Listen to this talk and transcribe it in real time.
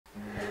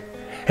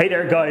Hey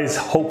there guys,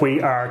 hope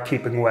we are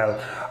keeping well.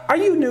 Are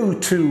you new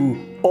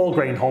to all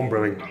grain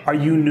homebrewing? Are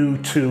you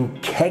new to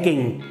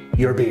kegging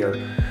your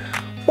beer?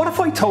 What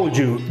if I told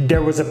you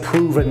there was a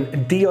proven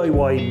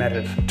DIY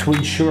method to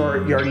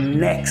ensure your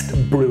next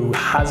brew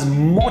has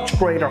much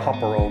greater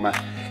hop aroma,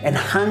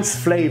 enhanced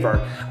flavour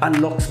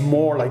and looks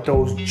more like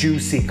those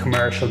juicy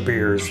commercial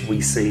beers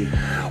we see?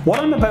 What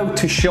I'm about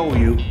to show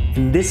you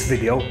in this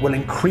video will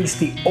increase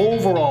the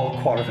overall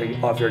quality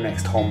of your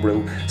next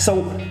homebrew.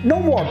 So no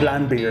more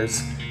bland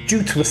beers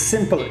due to a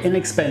simple,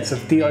 inexpensive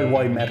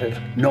DIY method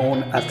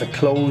known as the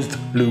closed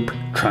loop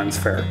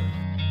transfer.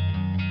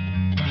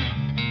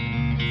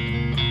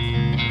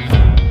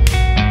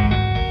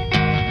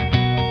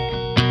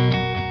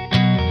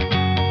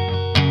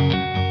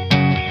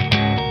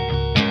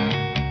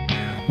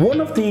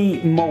 One of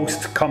the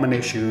most common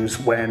issues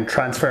when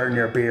transferring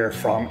your beer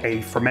from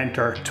a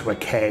fermenter to a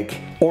keg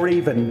or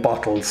even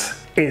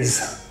bottles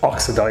is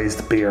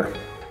oxidized beer.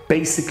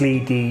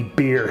 Basically, the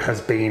beer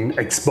has been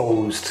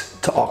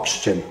exposed to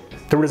oxygen.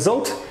 The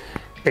result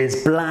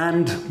is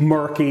bland,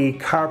 murky,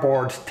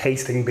 cardboard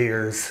tasting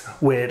beers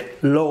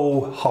with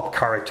low hop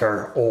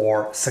character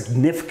or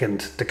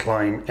significant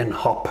decline in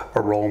hop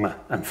aroma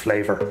and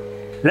flavour.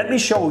 Let me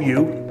show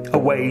you a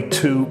way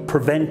to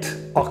prevent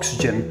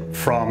oxygen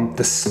from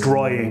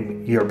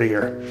destroying your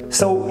beer.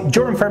 So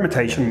during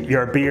fermentation,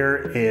 your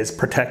beer is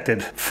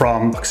protected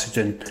from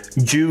oxygen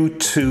due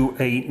to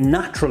a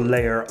natural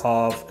layer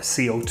of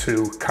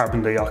CO2,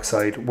 carbon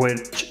dioxide,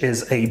 which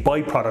is a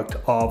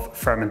byproduct of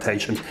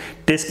fermentation.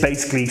 This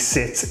basically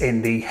sits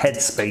in the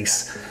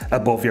headspace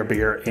above your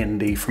beer in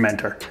the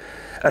fermenter.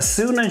 As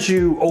soon as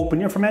you open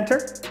your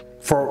fermenter,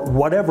 for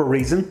whatever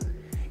reason,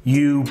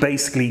 you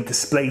basically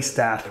displace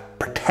that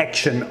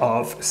protection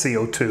of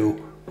CO2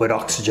 with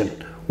oxygen,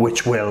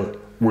 which will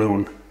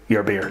ruin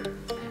your beer.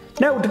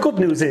 Now, the good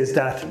news is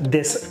that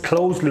this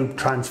closed loop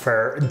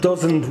transfer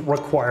doesn't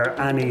require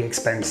any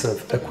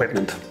expensive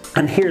equipment.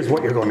 And here's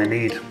what you're going to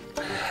need.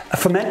 A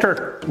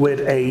fermenter with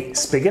a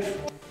spigot,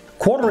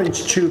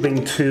 1/4-inch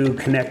tubing to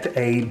connect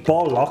a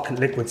ball lock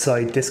liquid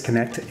side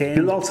disconnect.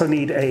 You'll also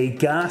need a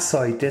gas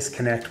side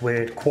disconnect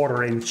with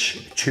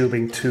 1/4-inch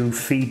tubing to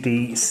feed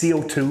the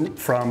CO2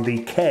 from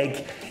the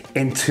keg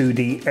into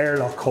the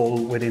airlock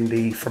hole within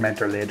the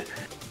fermenter lid.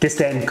 This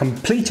then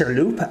completes your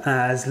loop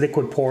as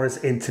liquid pours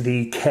into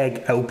the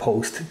keg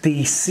outpost.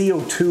 The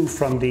CO2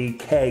 from the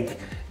keg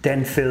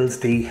then fills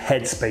the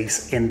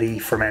headspace in the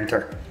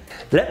fermenter.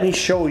 Let me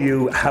show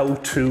you how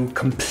to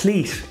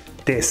complete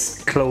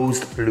this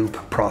closed loop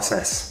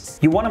process.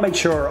 You want to make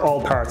sure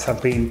all parts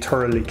have been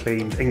thoroughly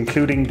cleaned,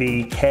 including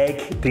the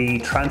keg, the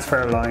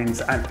transfer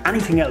lines and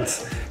anything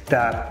else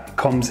that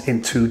comes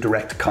into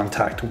direct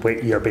contact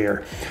with your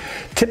beer.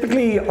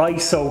 Typically, I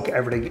soak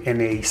everything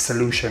in a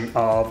solution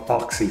of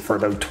oxy for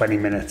about 20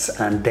 minutes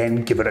and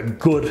then give it a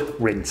good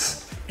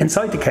rinse.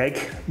 Inside the keg,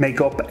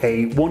 make up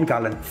a 1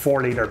 gallon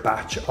 4 litre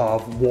batch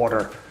of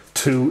water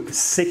to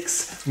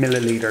 6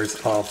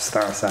 milliliters of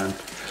Star San.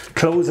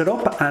 Close it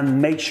up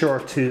and make sure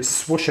to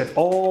swoosh it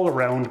all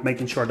around,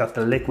 making sure that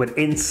the liquid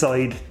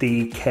inside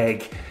the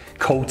keg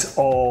coats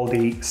all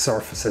the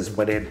surfaces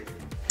within.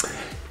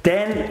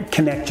 Then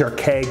connect your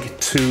keg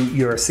to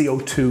your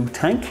CO2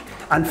 tank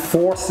and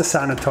force the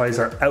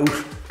sanitizer out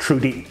through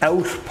the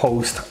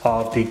outpost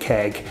of the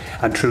keg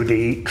and through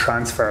the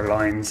transfer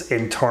lines,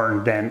 in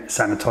turn then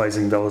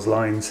sanitizing those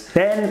lines.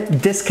 Then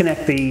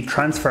disconnect the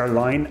transfer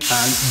line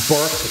and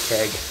burp the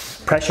keg.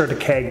 Pressure the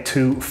keg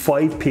to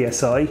 5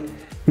 psi.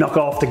 Knock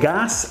off the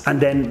gas and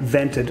then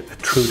vent it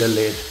through the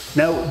lid.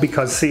 Now,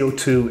 because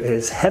CO2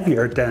 is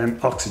heavier than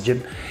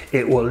oxygen,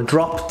 it will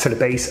drop to the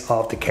base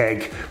of the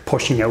keg,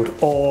 pushing out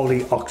all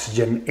the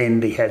oxygen in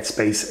the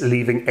headspace,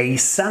 leaving a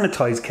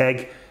sanitized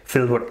keg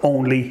filled with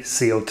only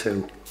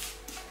CO2.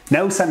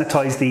 Now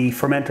sanitize the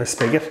fermenter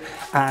spigot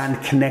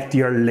and connect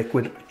your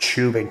liquid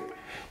tubing.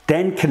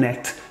 Then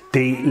connect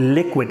the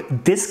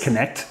liquid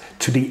disconnect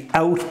to the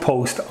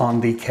outpost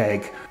on the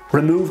keg.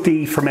 Remove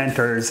the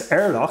fermenter's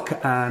airlock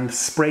and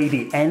spray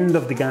the end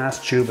of the gas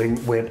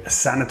tubing with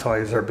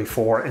sanitizer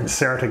before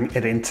inserting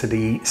it into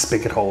the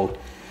spigot hole.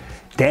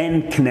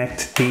 Then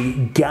connect the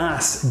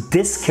gas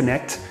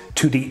disconnect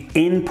to the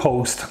in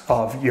post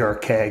of your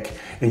keg,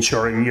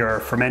 ensuring your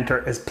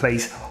fermenter is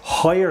placed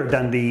higher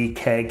than the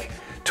keg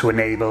to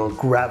enable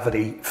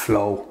gravity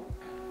flow.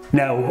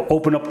 Now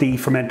open up the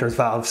fermenter's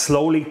valve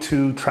slowly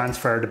to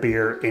transfer the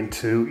beer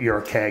into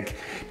your keg.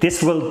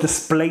 This will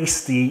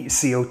displace the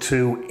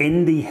CO2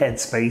 in the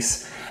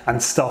headspace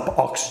and stop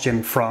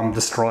oxygen from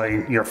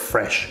destroying your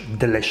fresh,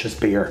 delicious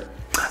beer.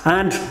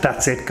 And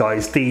that's it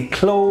guys, the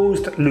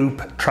closed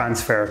loop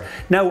transfer.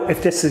 Now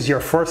if this is your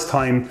first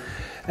time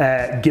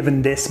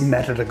giving this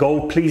method a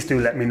go, please do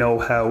let me know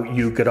how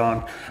you get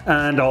on.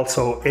 And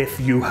also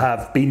if you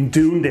have been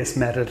doing this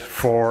method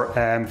for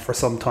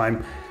some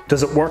time,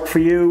 does it work for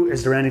you?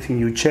 Is there anything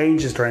you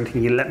change? Is there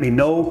anything you let me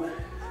know?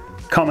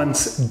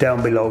 comments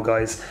down below,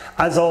 guys.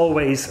 As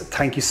always,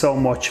 thank you so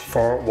much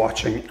for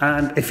watching,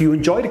 and if you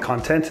enjoy the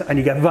content and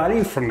you get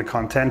value from the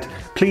content,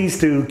 please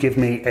do give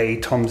me a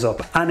thumbs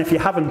up, and if you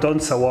haven't done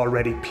so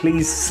already,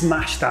 please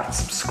smash that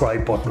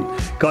subscribe button.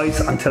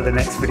 Guys, until the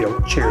next video,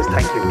 cheers,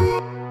 thank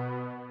you.